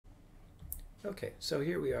Okay, so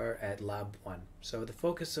here we are at Lab 1. So the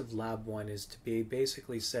focus of Lab 1 is to be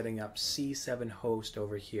basically setting up C7host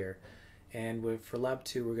over here. And for Lab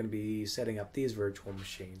 2, we're going to be setting up these virtual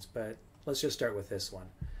machines. But let's just start with this one.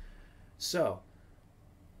 So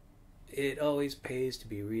it always pays to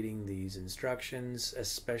be reading these instructions,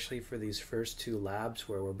 especially for these first two labs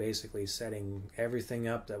where we're basically setting everything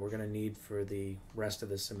up that we're going to need for the rest of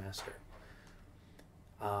the semester.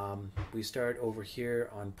 We start over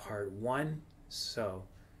here on part 1. So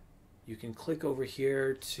you can click over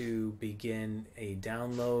here to begin a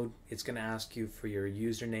download. It's going to ask you for your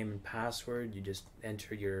username and password. You just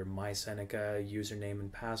enter your Seneca username and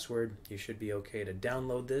password. You should be okay to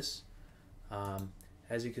download this.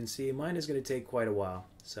 As you can see, mine is going to take quite a while,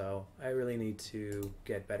 so I really need to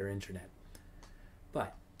get better internet.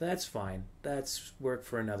 But that's fine. That's work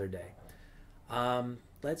for another day.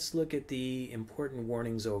 Let's look at the important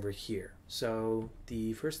warnings over here. So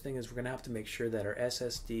the first thing is we're going to have to make sure that our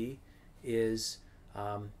SSD is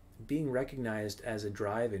being recognized as a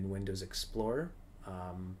drive in Windows Explorer,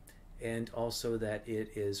 and also that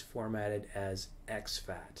it is formatted as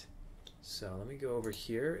exFAT. So let me go over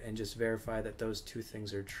here and just verify that those two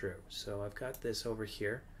things are true. So I've got this over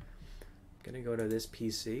here. I'm going to go to this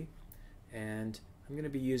PC, and I'm going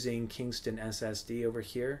to be using Kingston SSD over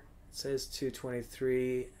here. It says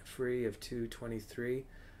 223, free of 223,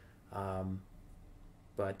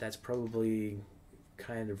 but that's probably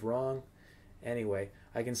kind of wrong. Anyway,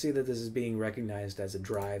 I can see that this is being recognized as a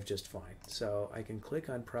drive just fine. So I can click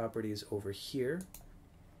on properties over here,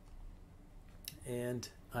 and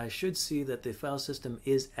I should see that the file system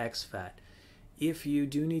is exFAT. If you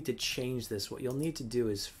do need to change this, what you'll need to do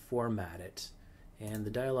is format it, and the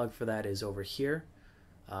dialog for that is over here.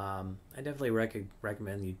 I definitely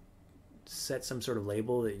recommend you set some sort of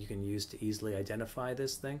label that you can use to easily identify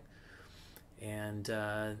this thing. And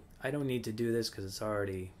I don't need to do this because it's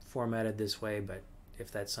already formatted this way, but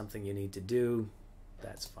if that's something you need to do,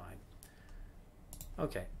 that's fine.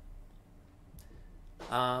 Okay.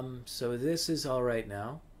 So this is all right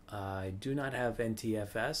now. I do not have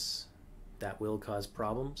NTFS. That will cause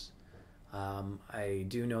problems. I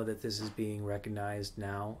do know that this is being recognized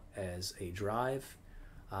now as a drive.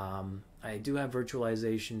 I do have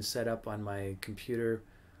virtualization set up on my computer.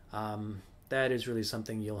 That is really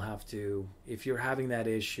something you'll have to, if you're having that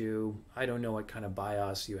issue, I don't know what kind of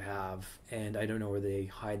BIOS you have, and I don't know where they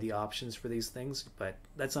hide the options for these things, but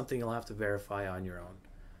that's something you'll have to verify on your own.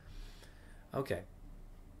 Okay.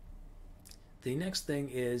 The next thing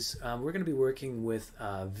is we're going to be working with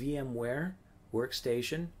VMware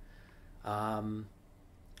Workstation.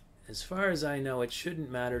 As far as I know, it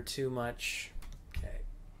shouldn't matter too much. Okay.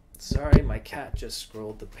 Sorry, my cat just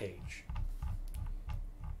scrolled the page.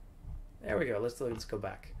 There we go. Let's go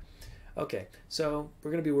back. Okay, so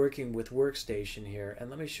we're going to be working with Workstation here,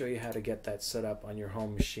 and let me show you how to get that set up on your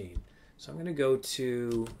home machine. So I'm going to go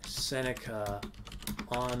to Seneca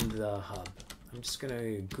on the hub. I'm just going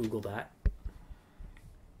to Google that.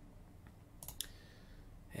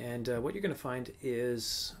 And what you're going to find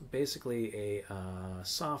is basically a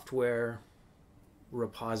software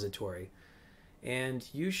repository. And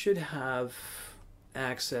you should have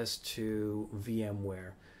access to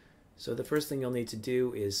VMware. So the first thing you'll need to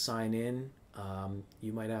do is sign in.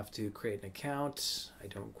 You might have to create an account. I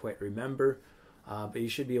don't quite remember. But you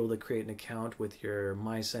should be able to create an account with your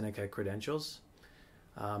Seneca credentials.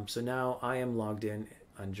 So now I am logged in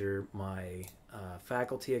under my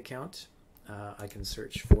faculty account. I can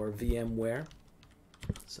search for VMware.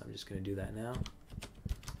 So I'm just going to do that now.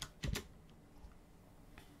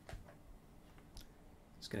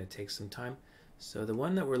 It's going to take some time. So the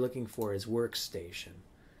one that we're looking for is Workstation.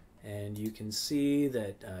 And you can see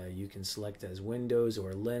that you can select as Windows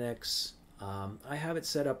or Linux. I have it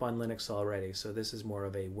set up on Linux already, so this is more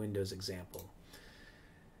of a Windows example.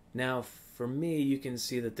 Now, for me, you can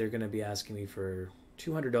see that they're going to be asking me for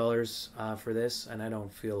 $200 for this, and I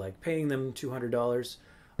don't feel like paying them $200.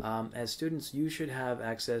 As students, you should have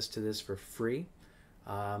access to this for free.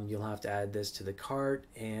 You'll have to add this to the cart,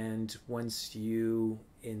 and once you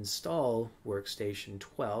install Workstation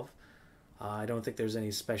 12, I don't think there's any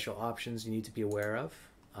special options you need to be aware of.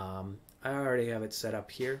 I already have it set up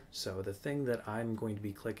here, so the thing that I'm going to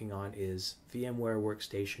be clicking on is VMware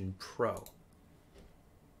Workstation Pro.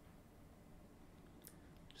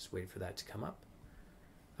 Just wait for that to come up.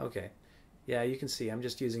 Okay, yeah, you can see I'm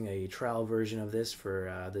just using a trial version of this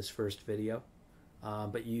for this first video,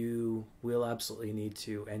 but you will absolutely need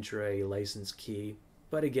to enter a license key,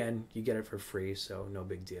 but again, you get it for free, so no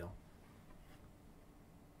big deal.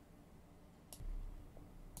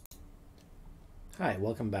 Hi,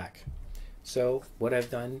 welcome back. So what I've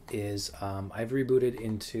done is I've rebooted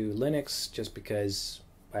into Linux just because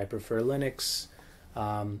I prefer Linux.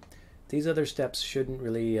 These other steps shouldn't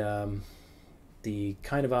really, the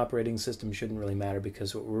kind of operating system shouldn't really matter,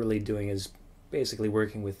 because what we're really doing is basically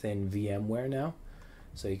working within VMware now.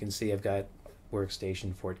 So you can see I've got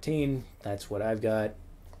workstation 14, that's what I've got.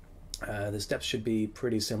 The steps should be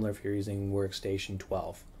pretty similar if you're using workstation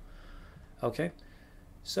 12. Okay,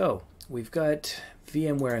 so we've got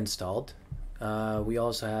VMware installed. We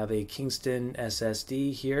also have a Kingston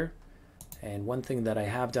SSD here. And one thing that I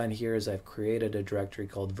have done here is I've created a directory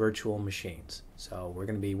called virtual machines. So we're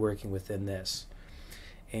going to be working within this.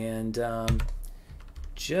 And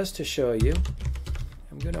just to show you,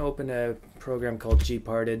 I'm going to open a program called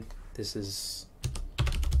gparted. This is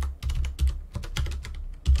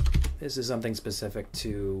something specific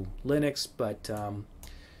to Linux, but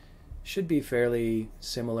should be fairly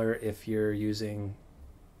similar if you're using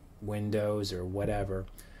Windows or whatever.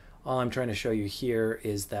 All I'm trying to show you here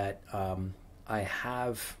is that I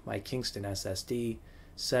have my Kingston SSD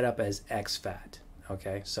set up as exFAT.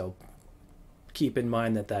 Okay, so keep in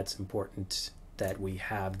mind that that's important, that we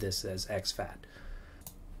have this as exFAT.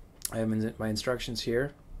 I have my instructions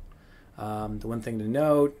here. The one thing to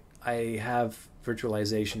note, I have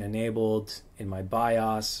virtualization enabled in my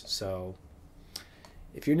BIOS, so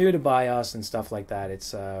if you're new to BIOS and stuff like that,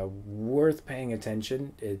 it's worth paying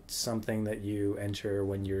attention. It's something that you enter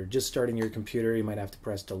when you're just starting your computer. You might have to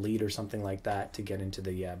press delete or something like that to get into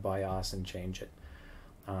the BIOS and change it.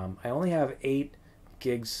 I only have 8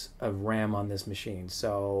 gigs of RAM on this machine,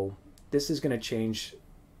 so this is going to change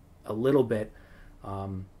a little bit,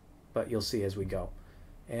 but you'll see as we go.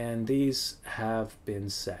 And these have been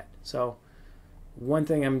set. So one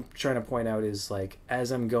thing I'm trying to point out is, like,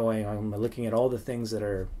 as I'm going, I'm looking at all the things that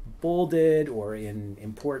are bolded or in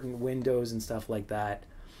important windows and stuff like that.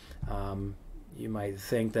 You might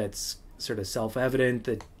think that's sort of self-evident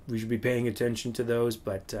that we should be paying attention to those,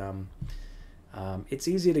 but it's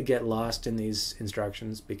easy to get lost in these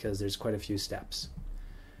instructions because there's quite a few steps.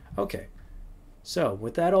 Okay, so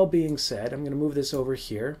with that all being said, I'm going to move this over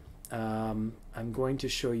here. I'm going to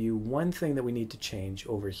show you one thing that we need to change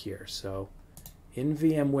over here. So in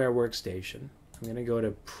VMware Workstation, I'm going to go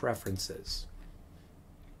to Preferences.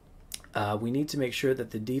 We need to make sure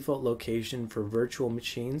that the default location for virtual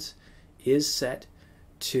machines is set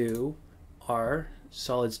to our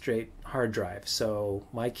solid-state hard drive. So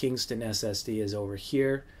my Kingston SSD is over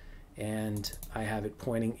here, and I have it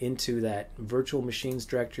pointing into that virtual machines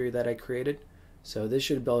directory that I created. So this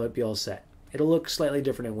should be all set. It'll look slightly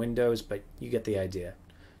different in Windows, but you get the idea.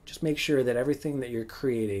 Just make sure that everything that you're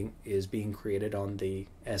creating is being created on the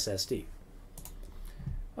SSD.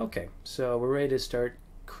 Okay, so we're ready to start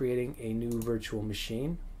creating a new virtual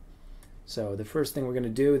machine. So the first thing we're going to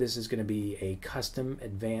do, this is going to be a custom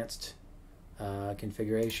advanced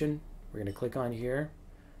configuration. We're going to click on here.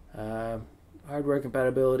 Hardware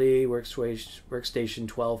compatibility, workstation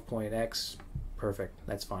 12.x. Perfect,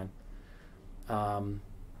 that's fine.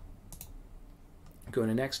 Go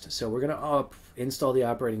to next. So we're going to install the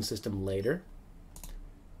operating system later. So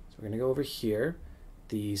we're going to go over here.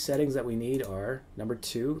 The settings that we need are number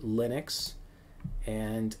 2, Linux,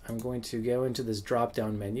 and I'm going to go into this drop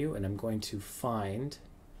down menu and I'm going to find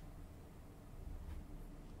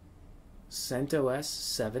CentOS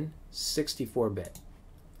 7 64-bit.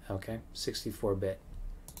 Okay, 64-bit.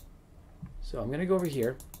 So I'm going to go over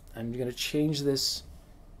here. I'm going to change this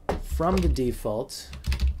from the default.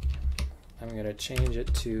 I'm going to change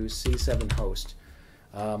it to C7host.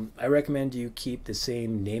 I recommend you keep the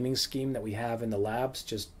same naming scheme that we have in the labs.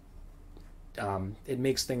 Just it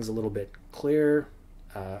makes things a little bit clearer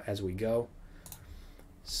as we go.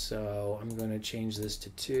 So I'm going to change this to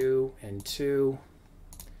 2 and 2.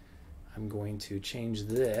 I'm going to change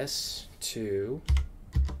this to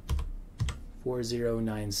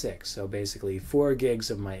 4096. So basically 4 gigs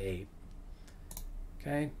of my 8.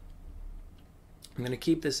 Okay. I'm going to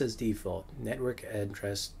keep this as default, network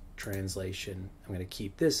address translation. I'm going to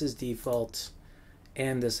keep this as default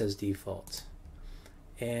and this as default.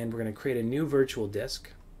 And we're going to create a new virtual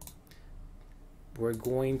disk. We're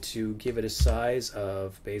going to give it a size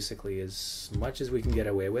of basically as much as we can get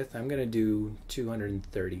away with. I'm going to do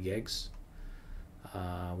 230 gigs.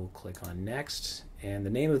 We'll click on next. And the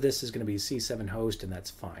name of this is going to be C7host, and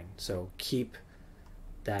that's fine. So keep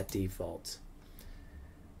that default.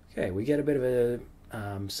 Okay, we get a bit of a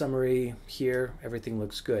summary here. Everything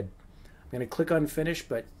looks good. I'm going to click on Finish,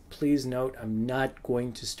 but please note I'm not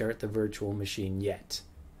going to start the virtual machine yet.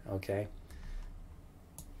 Okay.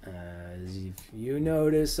 If you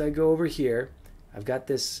notice, I go over here. I've got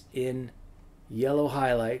this in yellow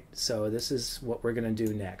highlight. So this is what we're going to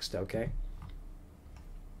do next, okay?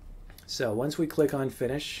 So once we click on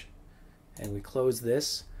finish and we close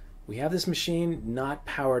this, we have this machine not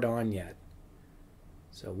powered on yet.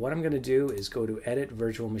 So what I'm going to do is go to Edit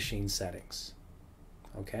Virtual Machine Settings.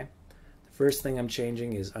 Okay. The first thing I'm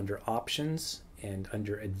changing is under Options and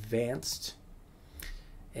under Advanced.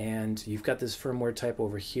 And you've got this firmware type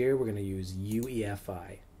over here. We're going to use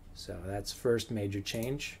UEFI. So that's first major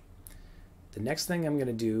change. The next thing I'm going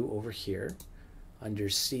to do over here under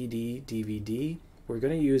CD, DVD, we're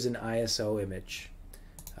going to use an ISO image.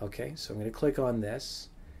 Okay, so I'm going to click on this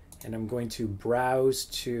and I'm going to browse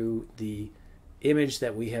to the image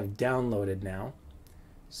that we have downloaded now.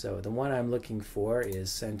 So the one I'm looking for is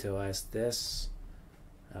Centos this.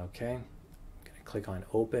 Okay, I'm going to click on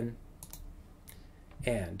open.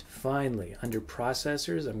 And finally, under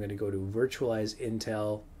processors, I'm going to go to virtualize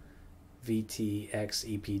Intel VTX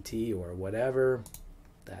EPT or whatever.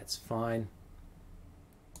 That's fine.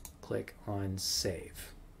 Click on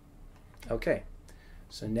save. Okay,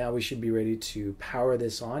 so now we should be ready to power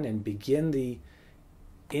this on and begin the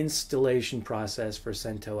installation process for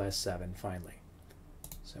CentOS 7 finally.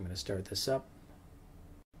 So I'm going to start this up.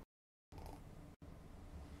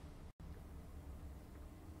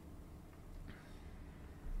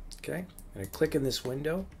 Okay, I'm going to click in this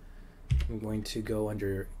window. I'm going to go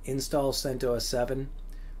under Install CentOS 7.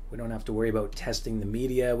 We don't have to worry about testing the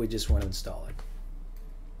media, we just want to install it.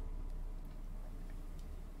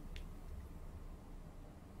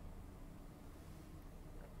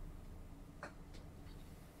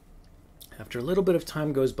 After a little bit of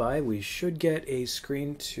time goes by, we should get a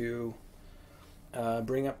screen to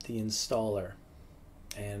bring up the installer.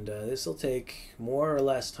 And this will take more or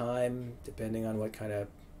less time depending on what kind of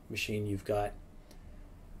machine you've got.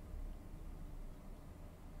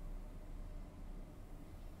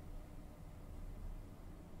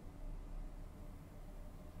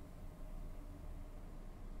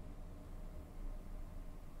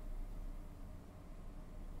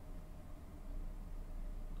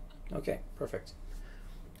 Okay, perfect.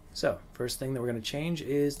 So, first thing that we're going to change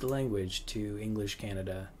is the language to English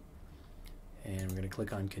Canada. And we're going to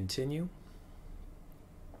click on Continue.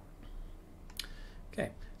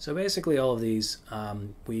 Okay, so basically all of these,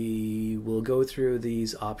 we will go through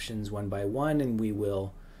these options one by one and we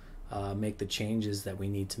will make the changes that we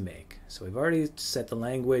need to make. So we've already set the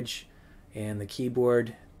language and the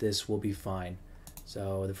keyboard. This will be fine.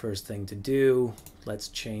 So the first thing to do, let's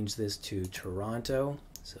change this to Toronto.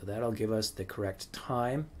 So that'll give us the correct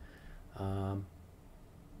time. And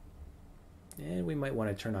we might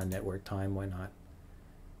want to turn on network time, why not?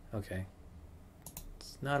 Okay.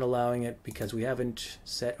 It's not allowing it because we haven't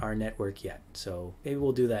set our network yet. So maybe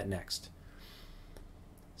we'll do that next.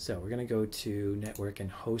 So we're going to go to network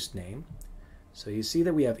and host name. So you see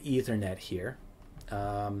that we have Ethernet here.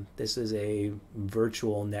 This is a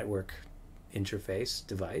virtual network interface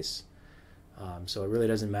device. So it really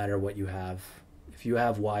doesn't matter what you have. If you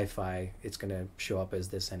have Wi-Fi, it's going to show up as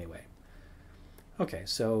this anyway. Okay,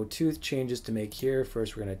 so two changes to make here.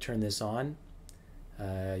 First, we're going to turn this on.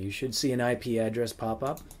 You should see an IP address pop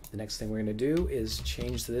up. The next thing we're going to do is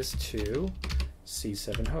change this to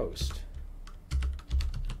C7host.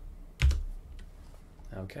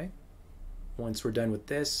 Okay. Once we're done with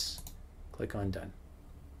this, click on Done.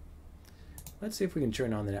 Let's see if we can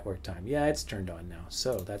turn on the network time. Yeah, it's turned on now,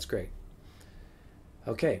 so that's great.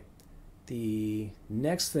 Okay. The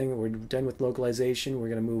next thing, we're done with localization. We're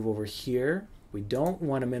going to move over here. We don't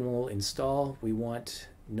want a minimal install. We want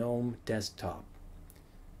GNOME Desktop.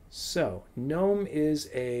 So GNOME is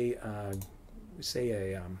a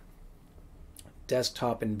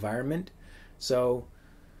desktop environment. So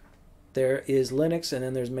there is Linux, and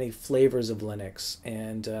then there's many flavors of Linux,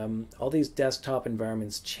 and all these desktop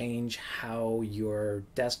environments change how your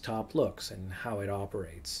desktop looks and how it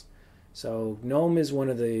operates. So GNOME is one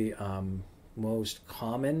of the most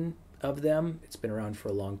common of them. It's been around for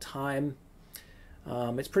a long time.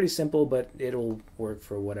 It's pretty simple, but it'll work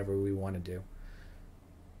for whatever we want to do.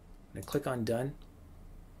 I'm going to click on Done.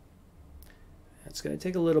 It's going to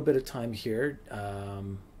take a little bit of time here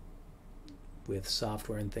with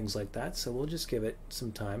software and things like that, so we'll just give it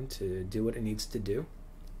some time to do what it needs to do.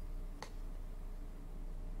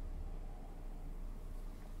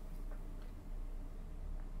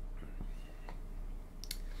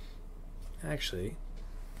 Actually,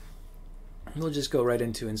 we'll just go right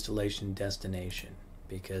into installation destination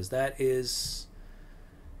because that is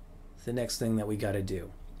the next thing that we got to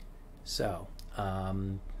do. So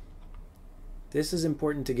this is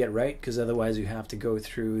important to get right because otherwise you have to go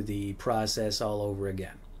through the process all over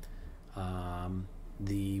again.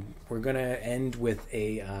 we're going to end with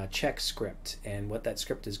a check script, and what that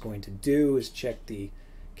script is going to do is check the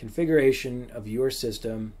configuration of your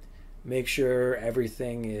system, make sure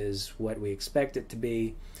everything is what we expect it to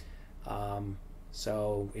be.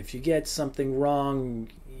 So if you get something wrong,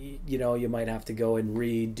 you might have to go and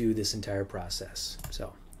redo this entire process. So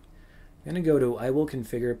I'm going to go to I will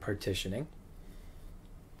configure partitioning.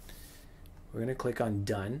 We're going to click on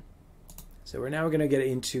done. So we're now going to get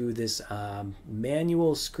into this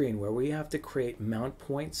manual screen where we have to create mount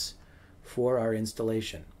points for our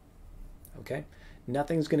installation. Okay,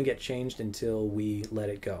 nothing's going to get changed until we let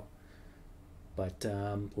it go. But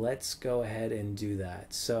let's go ahead and do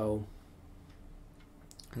that. So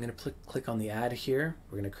I'm going to click on the add here.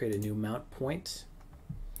 We're going to create a new mount point.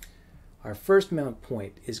 Our first mount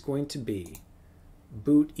point is going to be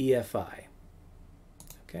boot EFI.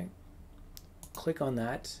 Okay, click on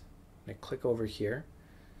that. I'm going to click over here.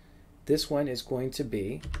 This one is going to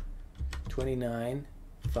be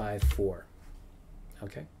 2954.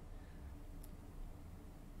 Okay.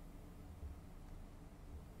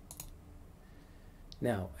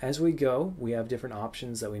 Now, as we go, we have different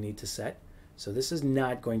options that we need to set. So this is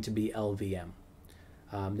not going to be LVM.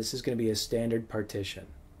 This is going to be a standard partition.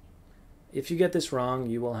 If you get this wrong,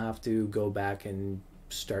 you will have to go back and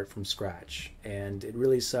start from scratch. And it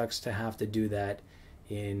really sucks to have to do that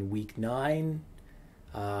in week 9.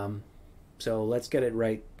 So let's get it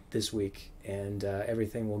right this week, and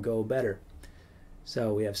everything will go better.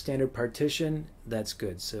 So we have standard partition. That's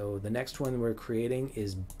good. So the next one we're creating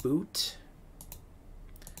is boot.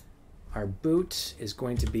 Our boot is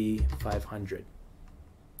going to be 500.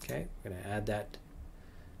 Okay, we're going to add that.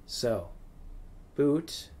 So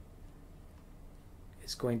boot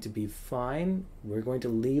is going to be fine. We're going to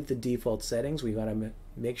leave the default settings. We've got to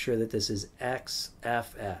make sure that this is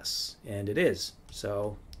XFS, and it is,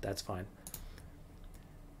 so that's fine.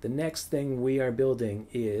 The next thing we are building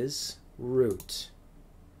is root.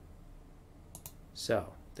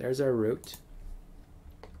 So there's our root,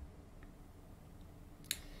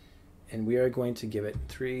 and we are going to give it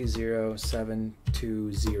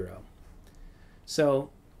 30720. So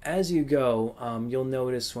as you go, you'll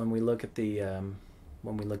notice when we look at the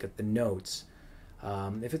notes,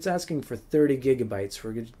 if it's asking for 30 gigabytes,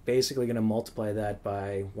 we're basically going to multiply that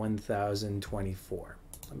by 1024.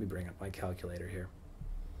 Let me bring up my calculator here.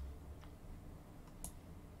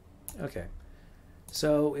 Okay,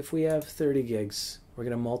 so if we have 30 gigs, we're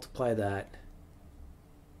going to multiply that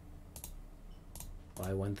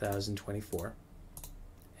by 1024,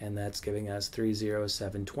 and that's giving us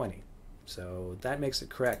 30720. So that makes it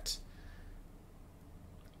correct.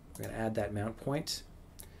 We're going to add that mount point.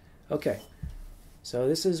 Okay, so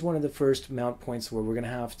this is one of the first mount points where we're going to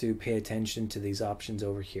have to pay attention to these options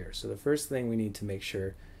over here. So the first thing we need to make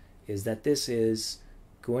sure is that this is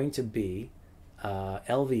going to be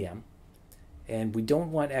LVM, and we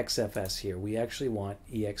don't want XFS here. We actually want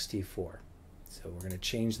ext4. So we're going to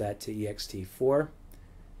change that to ext4.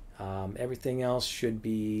 Everything else should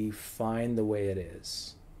be fine the way it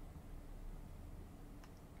is.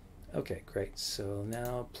 Okay, great. So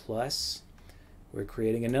now plus, we're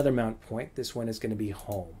creating another mount point. This one is going to be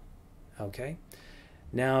home. Okay.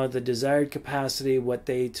 Now the desired capacity, what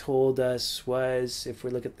they told us was, if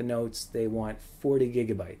we look at the notes, they want 40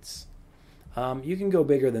 gigabytes. You can go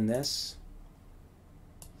bigger than this.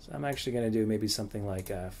 So I'm actually going to do maybe something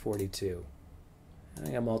like 42. I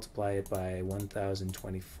think I'll multiply it by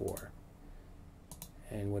 1024.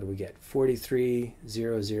 And what do we get?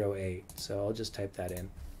 43008. So I'll just type that in.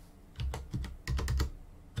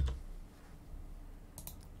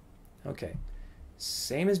 Okay,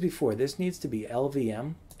 same as before. This needs to be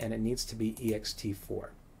LVM and it needs to be ext4.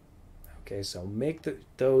 Okay, so make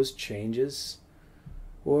those changes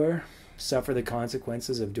or suffer the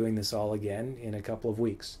consequences of doing this all again in a couple of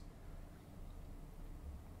weeks.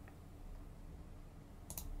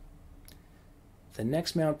 The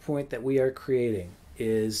next mount point that we are creating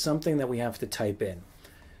is something that we have to type in.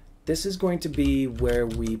 This is going to be where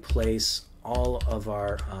we place all of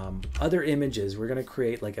our other images. We're going to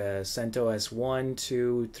create like a CentOS 1,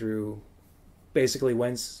 2 through basically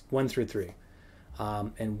 1 through 3.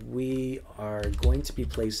 And we are going to be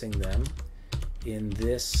placing them in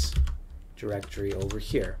this directory over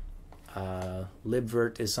here.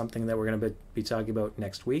 libvirt is something that we're going to be talking about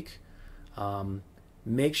next week.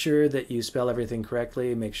 Make sure that you spell everything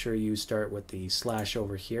correctly. Make sure you start with the slash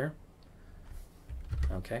over here.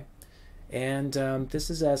 Okay. And this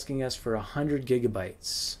is asking us for 100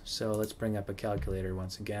 gigabytes. So let's bring up a calculator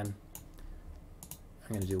once again.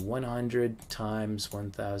 I'm going to do 100 times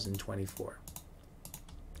 1024.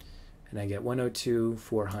 And I get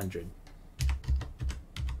 102,400.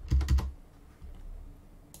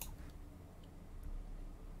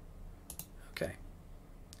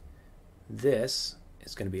 This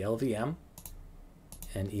is going to be LVM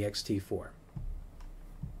and ext4.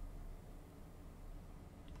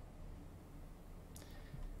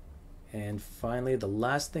 And finally, the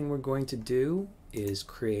last thing we're going to do is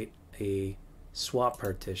create a swap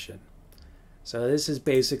partition. So this is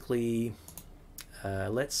basically,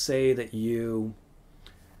 let's say that you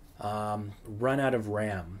run out of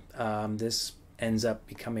RAM. This ends up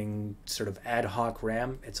becoming sort of ad hoc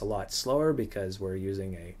RAM. It's a lot slower because we're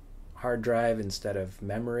using a hard drive instead of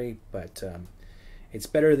memory, but it's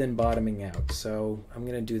better than bottoming out. So I'm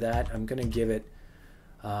going to do that. I'm going to give it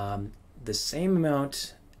the same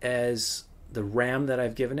amount as the RAM that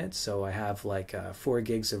I've given it. So I have like 4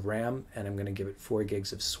 gigs of RAM, and I'm going to give it 4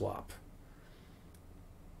 gigs of swap.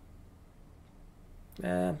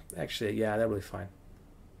 Actually, yeah, that'll be fine.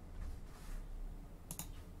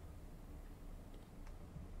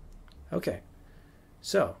 Okay,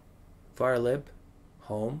 so varlib,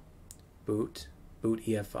 home, boot, boot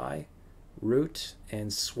EFI, root,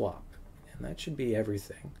 and swap. And that should be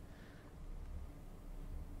everything.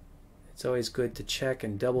 It's always good to check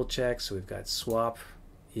and double check. So we've got swap,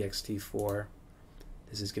 ext4.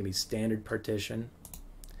 This is going to be standard partition.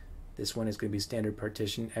 This one is going to be standard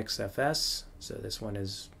partition XFS. So this one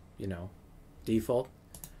is, default.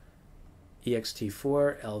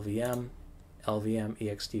 ext4, LVM, LVM,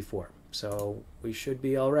 ext4. So we should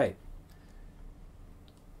be all right.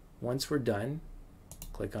 Once we're done,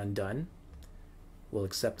 click on Done. We'll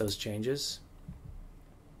accept those changes.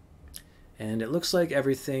 And it looks like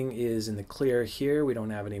everything is in the clear here. We don't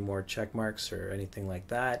have any more check marks or anything like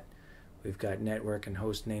that. We've got network and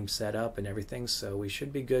host name set up and everything, so we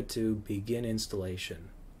should be good to begin installation.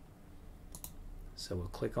 So we'll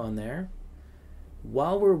click on there.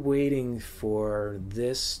 While we're waiting for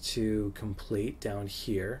this to complete down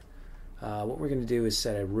here, what we're going to do is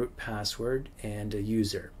set a root password and a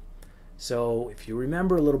user. So if you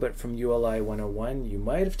remember a little bit from ULI 101, you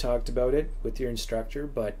might have talked about it with your instructor,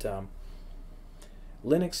 but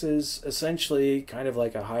Linux is essentially kind of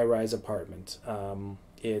like a high-rise apartment.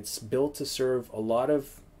 It's built to serve a lot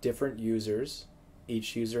of different users.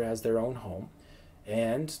 Each user has their own home.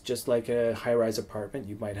 And just like a high-rise apartment,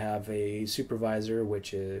 you might have a supervisor,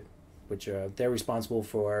 which they're responsible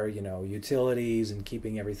for, utilities and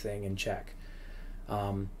keeping everything in check.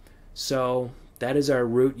 So that is our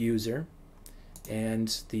root user.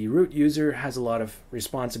 And the root user has a lot of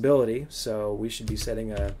responsibility, so we should be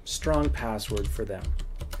setting a strong password for them.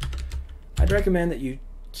 I'd recommend that you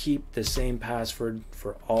keep the same password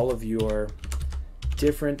for all of your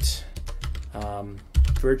different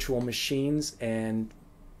virtual machines, and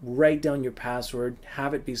write down your password.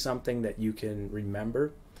 Have it be something that you can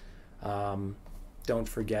remember. Don't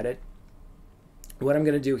forget it. What I'm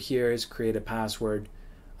going to do here is create a password,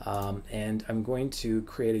 and I'm going to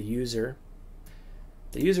create a user.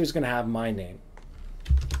 The user is going to have my name,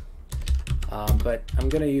 but I'm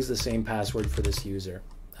going to use the same password for this user.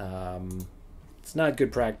 It's not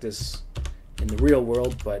good practice in the real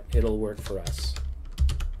world, but it'll work for us.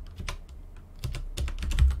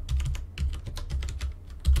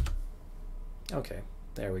 Okay,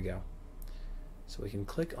 there we go. So we can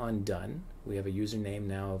click on Done. We have a username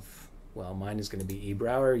now of, well, mine is going to be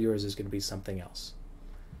eBrower, yours is going to be something else.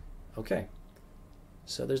 Okay.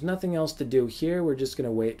 So there's nothing else to do here. We're just going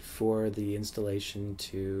to wait for the installation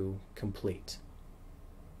to complete.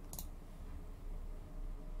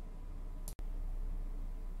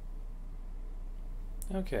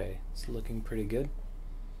 Okay, it's looking pretty good.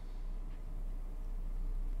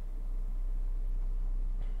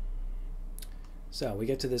 So we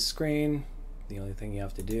get to this screen. The only thing you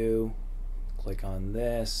have to do, click on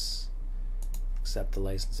this, accept the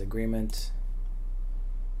license agreement.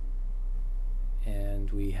 And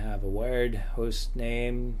we have a wired host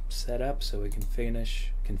name set up, so we can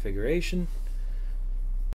finish configuration.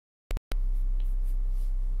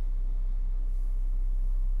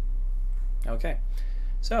 Okay,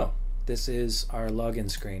 so this is our login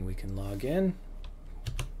screen. We can log in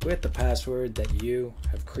with the password that you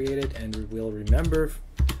have created and will remember.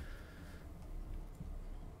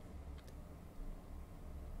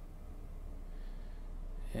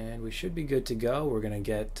 And we should be good to go. We're going to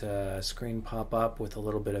get a screen pop up with a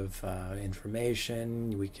little bit of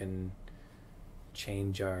information. We can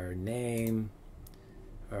change our name,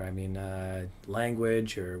 or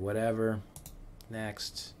language or whatever.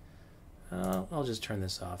 Next. I'll just turn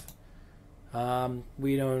this off.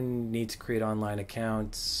 We don't need to create online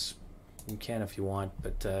accounts. You can if you want,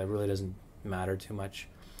 but it really doesn't matter too much.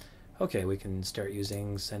 Okay, we can start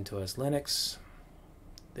using CentOS Linux.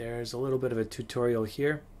 There's a little bit of a tutorial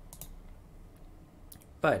here,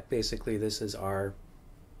 but basically this is our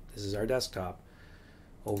This is our desktop.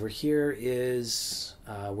 Over here is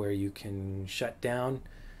where you can shut down.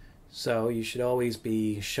 So you should always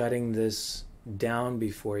be shutting this down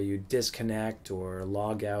before you disconnect or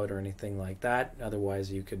log out or anything like that.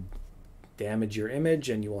 Otherwise you could damage your image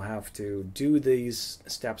and you will have to do these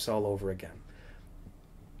steps all over again.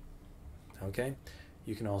 Okay,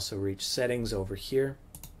 you can also reach settings over here.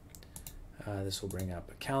 This will bring up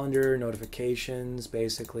a calendar, notifications,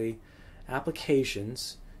 basically.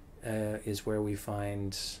 Applications is where we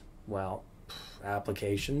find, well,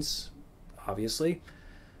 applications, obviously.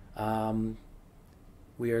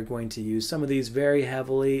 We are going to use some of these very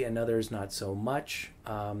heavily and others not so much.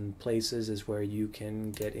 Places is where you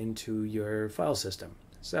can get into your file system.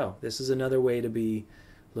 So this is another way to be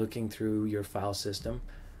looking through your file system.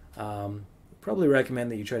 Probably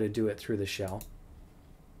recommend that you try to do it through the shell,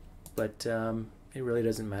 but it really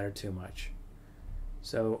doesn't matter too much.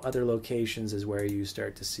 So other locations is where you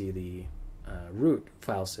start to see the root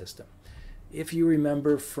file system. If you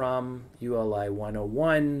remember from ULI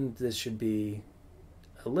 101, this should be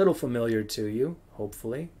a little familiar to you,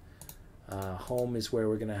 hopefully. Home is where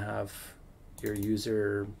we're going to have your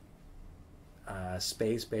user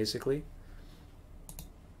space, basically.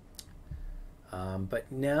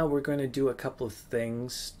 But now we're going to do a couple of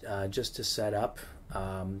things just to set up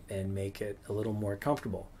and make it a little more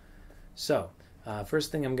comfortable. So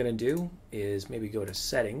first thing I'm going to do is maybe go to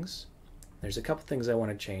settings. There's a couple things I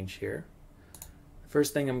want to change here.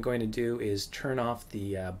 First thing I'm going to do is turn off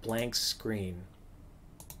the blank screen.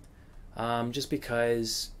 Just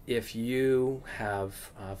because if you have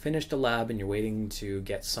finished a lab and you're waiting to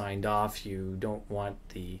get signed off, you don't want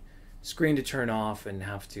the screen to turn off and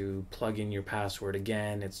have to plug in your password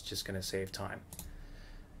again. It's just going to save time.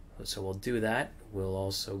 So we'll do that. We'll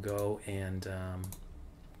also go and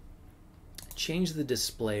change the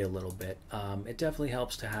display a little bit. It definitely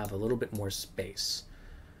helps to have a little bit more space.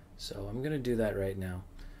 So I'm going to do that right now.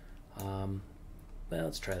 Well,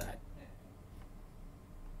 let's try that.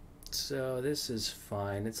 So this is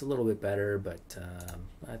fine. It's a little bit better, but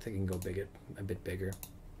I think I can go a bit bigger.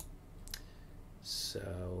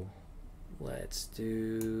 So let's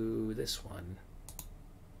do this one.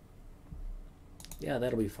 Yeah,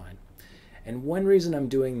 that'll be fine. And one reason I'm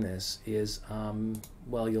doing this is,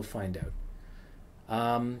 well, you'll find out.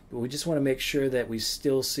 We just want to make sure that we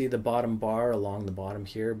still see the bottom bar along the bottom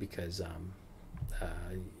here, because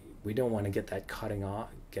we don't want to get that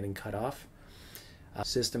getting cut off.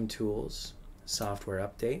 System tools, software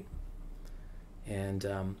update,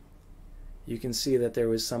 and you can see that there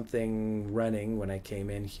was something running when I came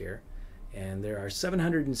in here, and there are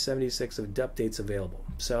 776 of updates available.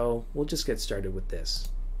 So we'll just get started with this.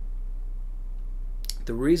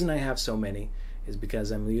 The reason I have so many is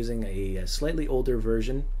because I'm using a slightly older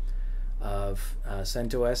version of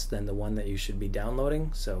CentOS than the one that you should be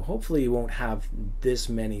downloading, so hopefully you won't have this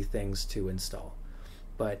many things to install.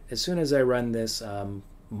 But as soon as I run this,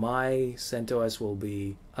 my CentOS will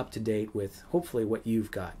be up to date with hopefully what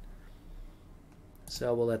you've got.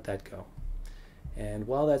 So we'll let that go. And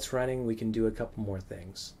while that's running, we can do a couple more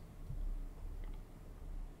things.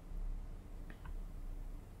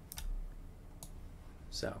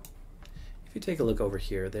 So if you take a look over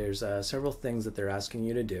here, there's several things that they're asking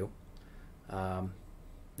you to do.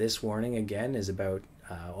 This warning again is about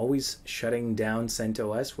always shutting down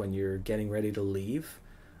CentOS when you're getting ready to leave.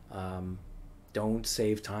 Don't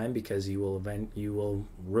save time, because you will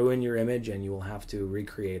ruin your image and you will have to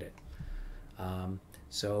recreate it.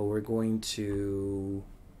 So we're going to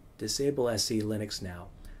disable SE Linux now.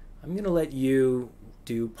 I'm going to let you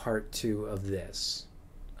do part 2 of this.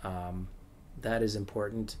 That is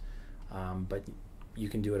important, but you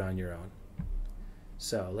can do it on your own.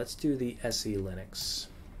 So let's do the SE Linux.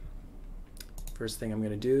 First thing I'm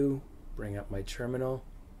going to do, bring up my terminal.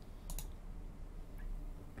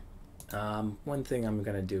 One thing I'm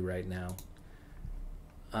going to do right now,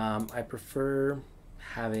 I prefer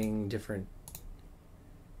having different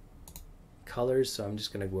colors, so I'm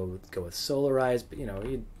just going to go with Solarize, but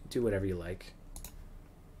you do whatever you like.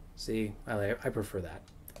 See, I prefer that.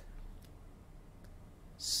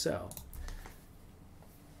 So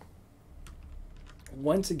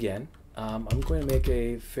once again, I'm going to make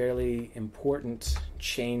a fairly important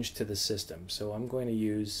change to the system. So I'm going to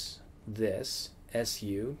use this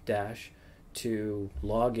SU dash to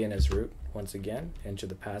log in as root. Once again, enter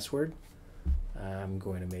the password. I'm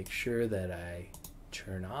going to make sure that I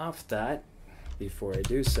turn off that before I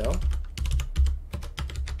do so.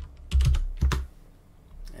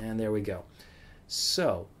 And there we go.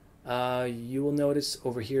 So you will notice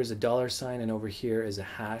over here is a $sign and over here is a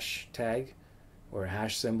hash tag. or a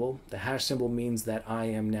hash symbol. The hash symbol means that I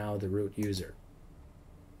am now the root user.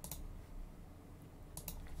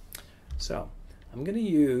 So I'm going to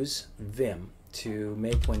use Vim to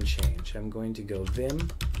make one change. I'm going to go Vim,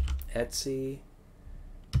 etc,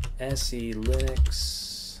 se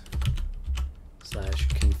linux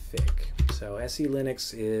 /config. So se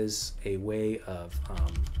linux is a way of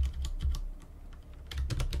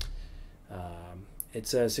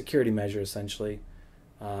it's a security measure essentially,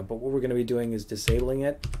 but what we're going to be doing is disabling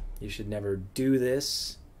it. You should never do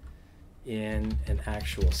this in an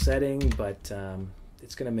actual setting, but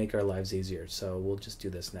it's going to make our lives easier, so we'll just do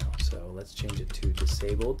this now. So let's change it to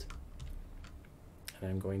disabled, and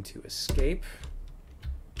I'm going to escape,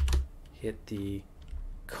 hit the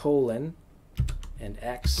colon and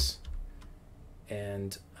X,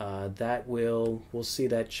 and we'll see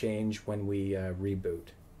that change when we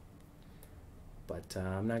reboot. But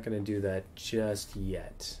I'm not going to do that just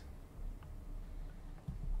yet.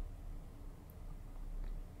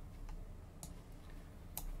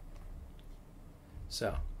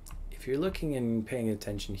 So if you're looking and paying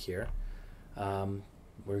attention here,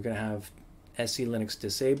 we're going to have SE Linux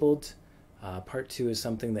disabled. Part 2 is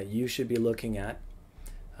something that you should be looking at.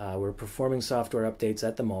 We're performing software updates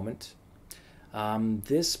at the moment.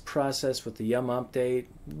 This process with the Yum update,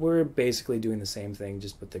 we're basically doing the same thing,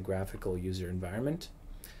 just with the graphical user environment.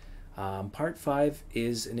 Part 5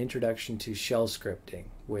 is an introduction to shell scripting,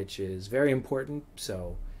 which is very important.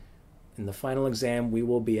 So in the final exam, we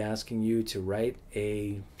will be asking you to write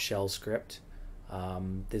a shell script.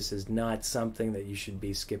 This is not something that you should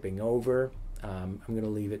be skipping over. I'm going to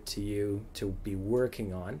leave it to you to be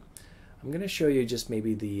working on. I'm going to show you just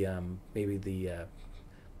maybe the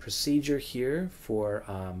procedure here for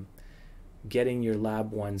getting your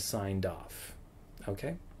lab 1 signed off.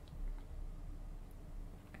 Okay?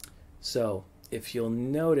 So if you'll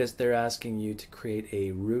notice, they're asking you to create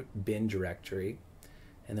a root bin directory,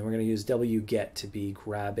 and then we're going to use wget to be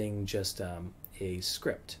grabbing just a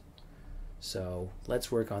script. So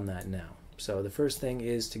let's work on that now. So the first thing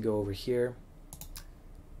is to go over here.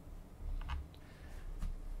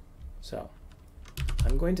 So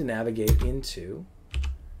I'm going to navigate into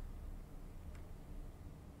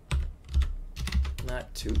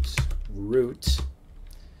root.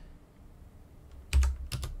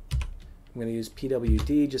 I'm going to use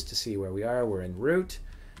pwd just to see where we are. We're in root.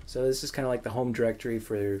 So this is kind of like the home directory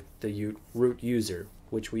for the root user,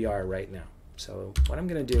 which we are right now. So what I'm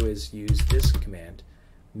going to do is use this command,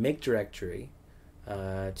 make directory,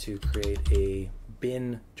 to create a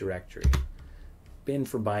bin directory. Bin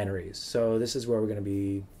for binaries. So this is where we're going to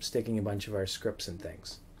be sticking a bunch of our scripts and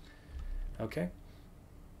things. Okay?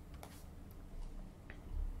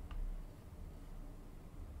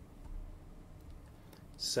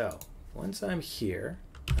 So once I'm here,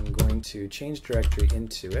 I'm going to change directory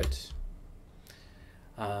into it.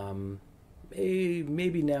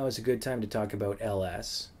 Maybe now is a good time to talk about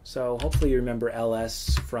ls. So hopefully you remember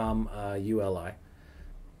ls from ULI.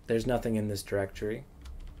 There's nothing in this directory,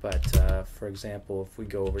 but for example, if we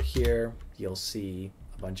go over here, you'll see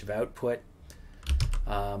a bunch of output.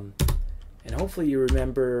 And hopefully you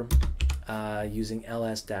remember using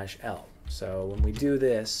ls-l. So when we do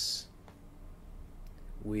this,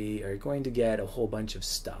 we are going to get a whole bunch of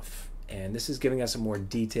stuff, and this is giving us a more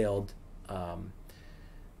detailed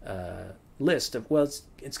list of, well,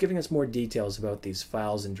 it's giving us more details about these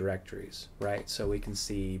files and directories, right? So we can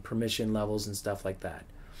see permission levels and stuff like that.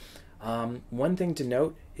 One thing to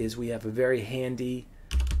note is we have a very handy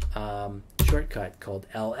shortcut called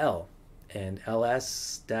ll, and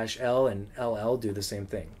ls-l and ll do the same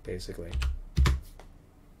thing, basically.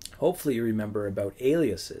 Hopefully you remember about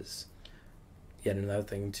aliases. Yet another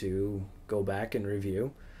thing to go back and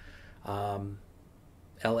review.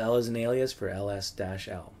 LL is an alias for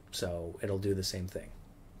ls-l, so it'll do the same thing.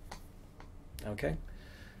 Okay.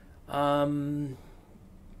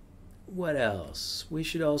 What else? We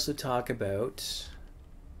should also talk about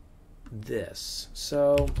this.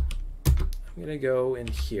 So I'm going to go in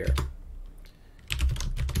here.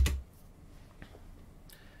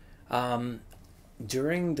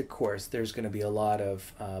 During the course, there's going to be a lot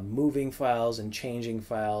of moving files and changing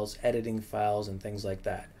files, editing files, and things like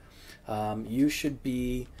that. You should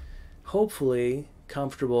be hopefully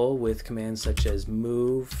comfortable with commands such as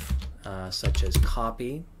move, such as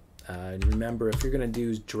copy. Remember, if you're going to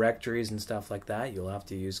do directories and stuff like that, you'll have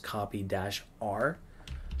to use copy-r,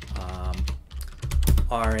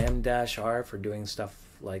 rm-r for doing stuff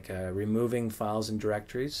like removing files and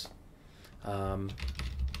directories.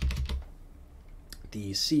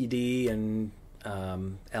 The CD and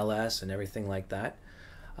ls and everything like that.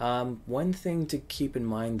 One thing to keep in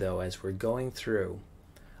mind though, as we're going through,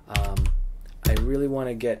 I really want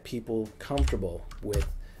to get people comfortable with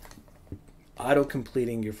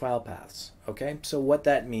auto-completing your file paths. Okay, so what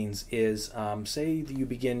that means is, say you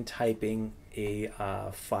begin typing a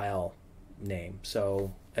file name,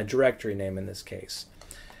 so a directory name in this case.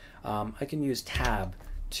 I can use tab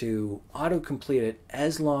to auto-complete it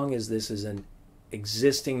as long as this is an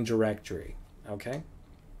existing directory. Okay,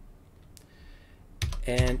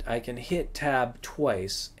 and I can hit tab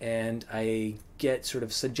twice and I get sort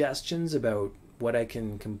of suggestions about what I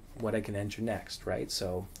can enter next, right?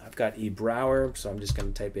 So I've got eBrower, so I'm just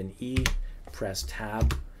going to type in E, press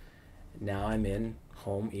tab. Now I'm in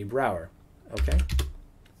home eBrower. Okay,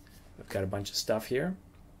 I've got a bunch of stuff here.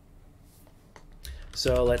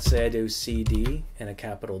 So let's say I do CD and a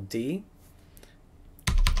capital D.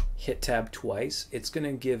 Hit tab twice. It's going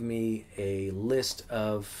to give me a list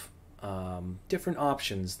of different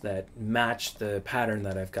options that match the pattern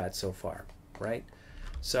that I've got so far, right?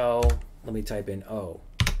 So let me type in O.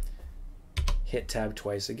 Hit tab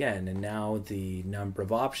twice again, and now the number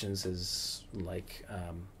of options is like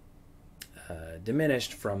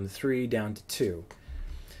diminished from 3 down to 2.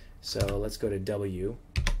 So let's go to W,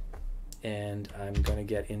 and I'm going to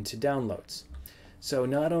get into downloads. So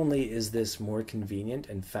not only is this more convenient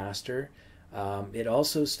and faster, it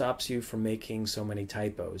also stops you from making so many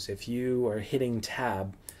typos. If you are hitting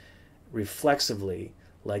tab reflexively,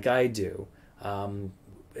 like I do,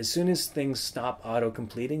 as soon as things stop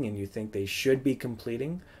auto-completing and you think they should be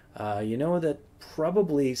completing, you know that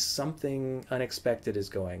probably something unexpected is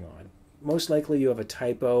going on. Most likely you have a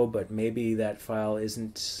typo, but maybe that file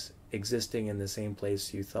isn't existing in the same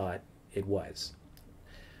place you thought it was.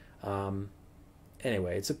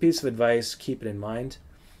 Anyway, it's a piece of advice. Keep it in mind.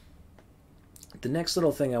 The next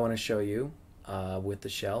little thing I want to show you with the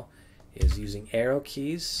shell is using arrow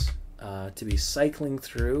keys to be cycling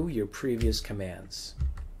through your previous commands.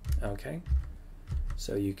 Okay,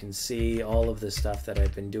 so you can see all of the stuff that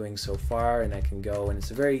I've been doing so far, and I can go, and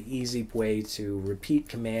it's a very easy way to repeat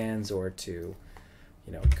commands or to,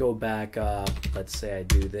 you know, go back up. Let's say I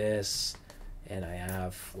do this and I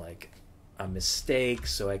have like a mistake,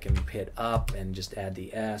 so I can hit up and just add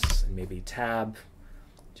the S and maybe tab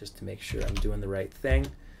just to make sure I'm doing the right thing.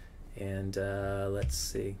 And let's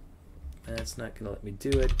see, that's not going to let me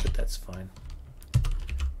do it, but that's fine.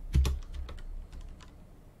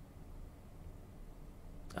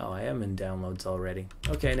 Oh, I am in downloads already.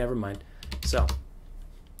 Okay, never mind. So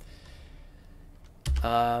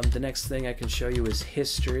the next thing I can show you is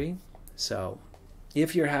history. So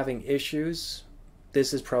if you're having issues,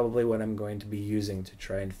 this is probably what I'm going to be using to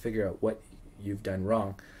try and figure out what you've done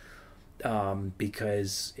wrong,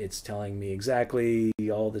 because it's telling me exactly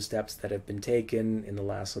all the steps that have been taken in the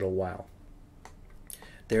last little while.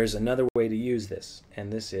 There's another way to use this,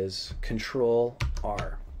 and this is Control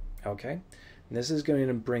R. Okay, and this is going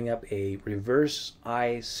to bring up a reverse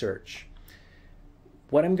I search.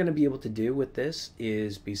 What I'm going to be able to do with this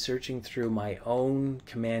is be searching through my own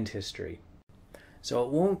command history. So it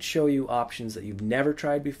won't show you options that you've never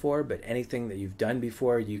tried before, but anything that you've done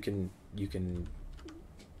before, you can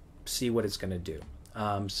see what it's going to do.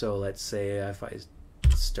 So let's say if I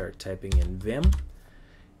start typing in Vim,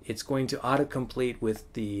 it's going to autocomplete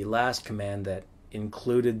with the last command that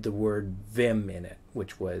included the word Vim in it,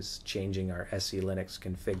 which was changing our SE Linux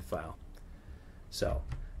config file. So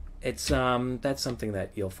it's that's something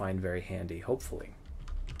that you'll find very handy, hopefully.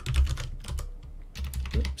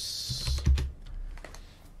 Oops.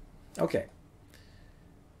 Okay.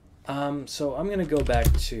 So I'm going to go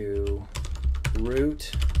back to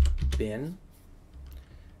root bin.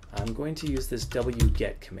 I'm going to use this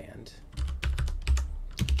wget command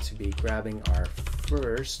to be grabbing our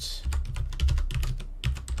first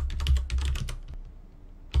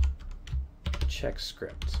check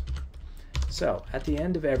script. So at the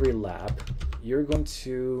end of every lab, you're going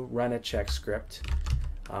to run a check script,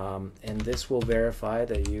 and this will verify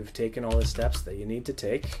that you've taken all the steps that you need to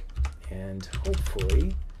take, and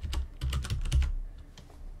hopefully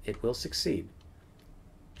it will succeed.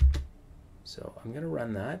 So I'm going to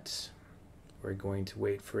run that. We're going to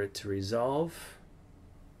wait for it to resolve.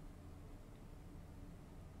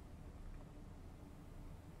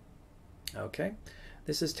 Okay,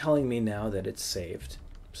 this is telling me now that it's saved.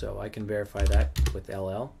 So I can verify that with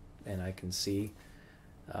LL, and I can see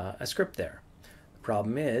a script there. The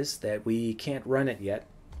problem is that we can't run it yet.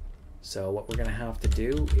 So what we're going to have to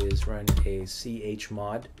do is run a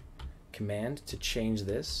chmod command to change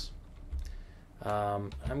this.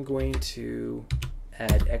 I'm going to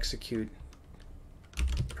add execute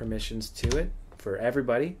permissions to it for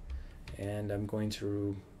everybody, and I'm going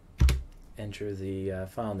to enter the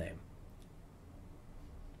file name.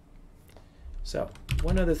 So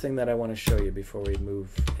one other thing that I want to show you before we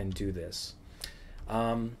move and do this.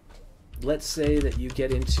 Let's say that you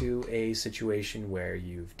get into a situation where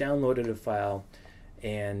you've downloaded a file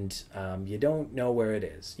and you don't know where it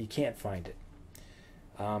is. You can't find it.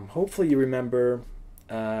 Hopefully you remember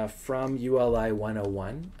from ULI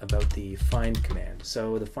 101 about the find command.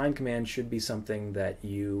 So the find command should be something that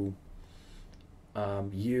you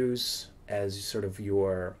use as sort of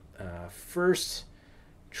your first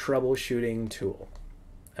troubleshooting tool.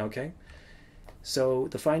 Okay? So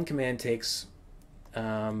the find command takes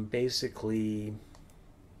basically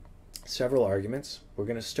several arguments. We're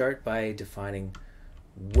going to start by defining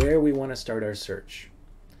where we want to start our search.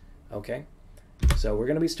 Okay? So we're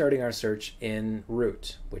going to be starting our search in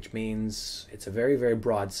root, which means it's a very, very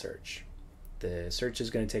broad search. The search is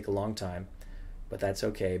going to take a long time, but that's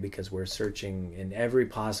okay because we're searching in every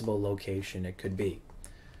possible location it could be.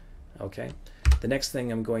 Okay? The next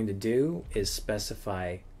thing I'm going to do is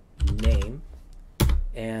specify name,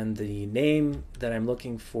 and the name that I'm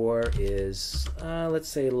looking for is let's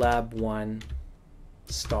say lab1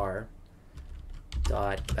 star.bash.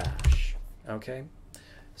 Okay?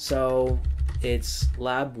 So it's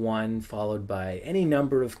lab1 followed by any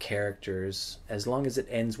number of characters as long as it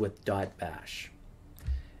ends with .bash.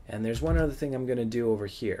 And there's one other thing I'm going to do over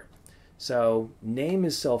here. So name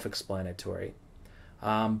is self-explanatory,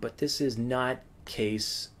 but this is not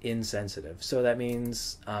case insensitive. So that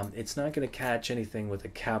means it's not going to catch anything with a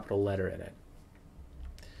capital letter in it.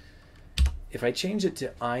 If I change it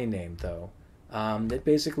to iname though, it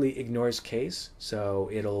basically ignores case, so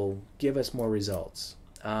it'll give us more results.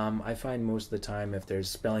 I find most of the time if there's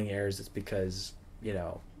spelling errors, it's because, you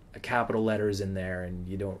know, a capital letter is in there and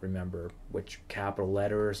you don't remember which capital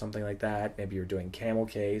letter or something like that. Maybe you're doing camel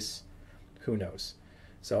case. Who knows?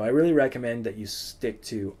 So I really recommend that you stick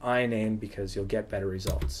to iname because you'll get better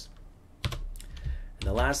results. And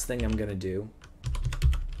the last thing I'm going to do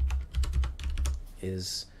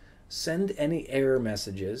is send any error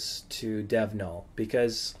messages to dev null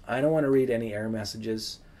because I don't want to read any error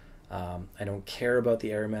messages. I don't care about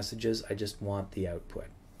the error messages. I just want the output.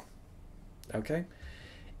 Okay?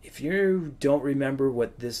 If you don't remember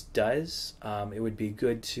what this does, it would be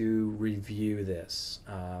good to review this.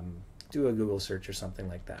 Do a Google search or something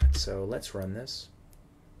like that. So let's run this.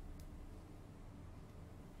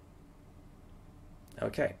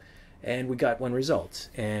 Okay, and we got one result,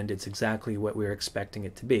 and it's exactly what we were expecting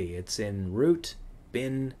it to be. It's in root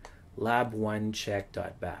bin lab1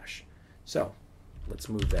 check.bash. So let's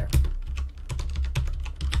move there.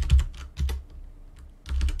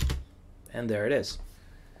 And there it is.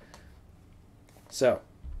 So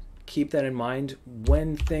keep that in mind.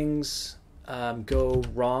 When things go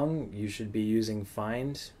wrong, you should be using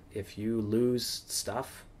find. If you lose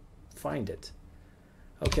stuff, find it.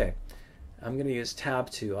 Okay, I'm going to use tab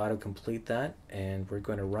to autocomplete that, and we're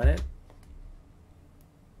going to run it.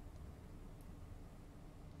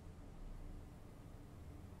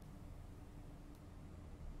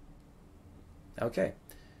 Okay,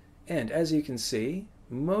 and as you can see,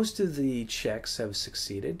 most of the checks have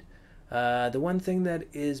succeeded. The one thing that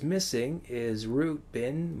is missing is root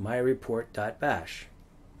bin myreport.bash.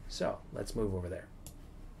 So let's move over there.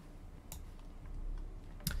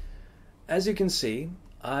 As you can see,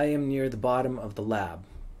 I am near the bottom of the lab.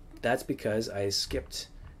 That's because I skipped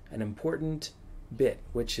an important bit,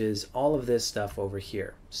 which is all of this stuff over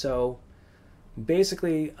here. So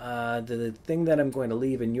basically, the thing that I'm going to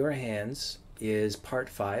leave in your hands is part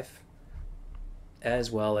 5,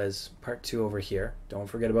 as well as part 2 over here. Don't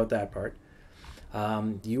forget about that part.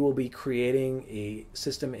 You will be creating a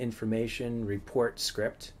system information report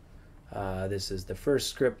script. This is the first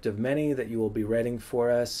script of many that you will be writing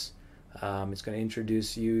for us. It's going to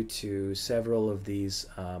introduce you to several of these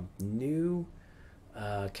new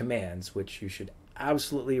commands, which you should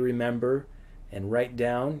absolutely remember and write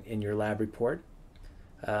down in your lab report.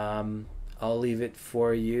 I'll leave it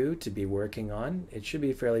for you to be working on. It should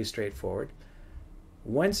be fairly straightforward.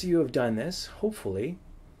 Once you have done this, hopefully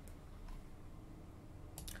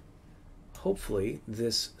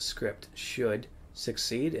this script should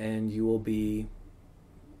succeed and you will be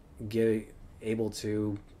able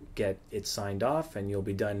to get it signed off and you'll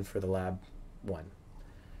be done for the lab 1.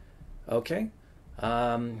 Okay,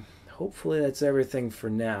 hopefully that's everything for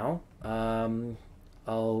now.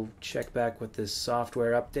 I'll check back with this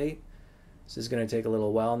software update. This is going to take a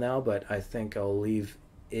little while now, but I think I'll leave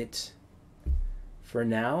it for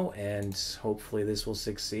now, and hopefully this will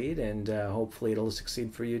succeed, and hopefully it'll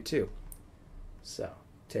succeed for you too. So,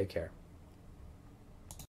 take care.